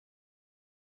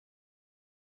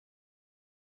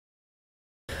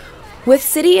With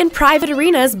city and private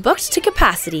arenas booked to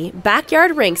capacity,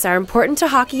 backyard rinks are important to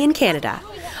hockey in Canada,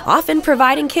 often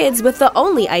providing kids with the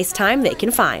only ice time they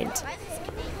can find.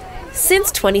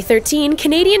 Since 2013,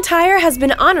 Canadian Tire has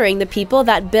been honoring the people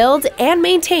that build and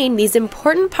maintain these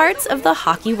important parts of the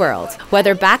hockey world,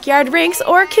 whether backyard rinks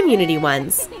or community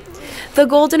ones. The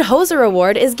Golden Hoser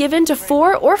Award is given to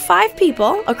 4 or 5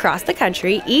 people across the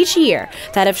country each year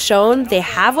that have shown they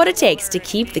have what it takes to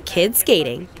keep the kids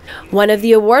skating. One of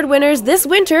the award winners this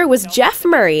winter was Jeff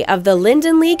Murray of the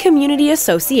Linden Lee Community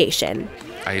Association.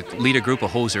 I lead a group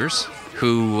of hosers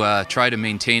who try to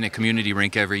maintain a community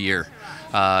rink every year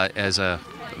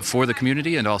for the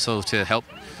community and also to help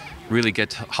really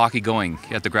get hockey going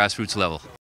at the grassroots level.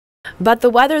 But the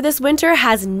weather this winter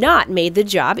has not made the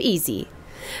job easy.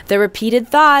 The repeated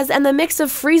thaws and the mix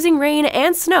of freezing rain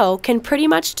and snow can pretty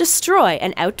much destroy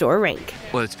an outdoor rink.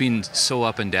 Well, it's been so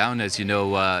up and down, as you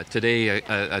know. Today,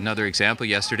 another example,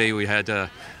 yesterday we had a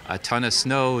ton of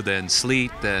snow, then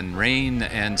sleet, then rain,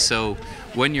 and so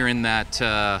when you're in that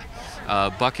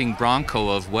bucking bronco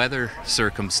of weather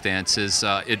circumstances,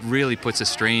 it really puts a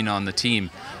strain on the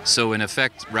team. So in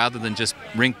effect, rather than just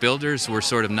rink builders, we're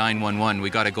sort of 911. We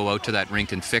got to go out to that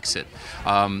rink and fix it.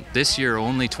 This year,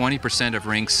 only 20% of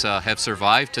rinks have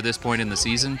survived to this point in the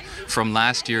season from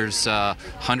last year's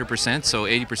 100%, so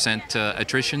 80%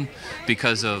 attrition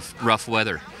because of rough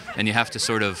weather. And you have to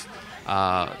sort of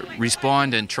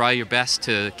respond and try your best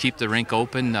to keep the rink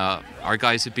open. Our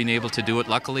guys have been able to do it,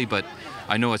 luckily, but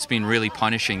I know it's been really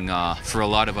punishing for a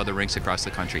lot of other rinks across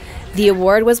the country. The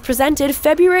award was presented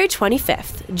February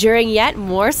 25th during yet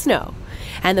more snow,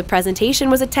 and the presentation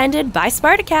was attended by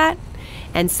Spartacat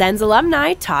and Sens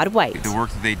alumni Todd White. The work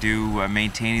that they do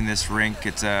maintaining this rink,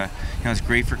 it's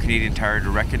great for Canadian Tire to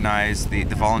recognize the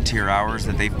volunteer hours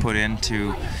that they've put in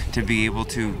to be able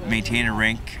to maintain a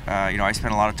rink. I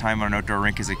spent a lot of time on an outdoor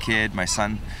rink as a kid. My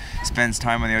son spends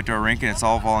time on the outdoor rink, and it's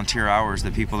all volunteer hours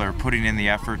that people are putting in the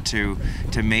effort to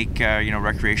make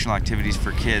recreational activities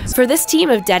for kids. For this team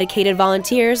of dedicated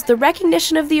volunteers, the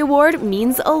recognition of the award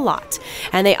means a lot,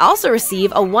 and they also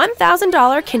receive a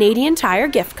 $1,000 Canadian Tire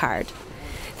gift card.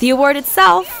 The award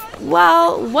itself,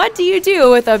 well, what do you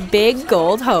do with a big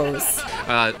gold hose?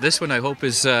 This one I hope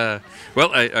is,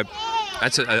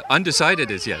 that's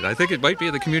undecided as yet. I think it might be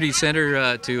at the community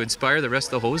center to inspire the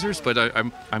rest of the hosers, but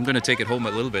I'm going to take it home a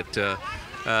little bit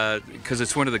because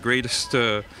it's one of the greatest.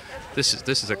 This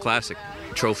is a classic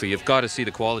trophy. You've got to see the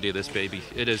quality of this baby.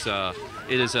 It is a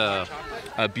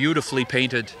beautifully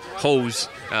painted hose,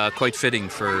 quite fitting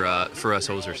for us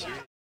hosers.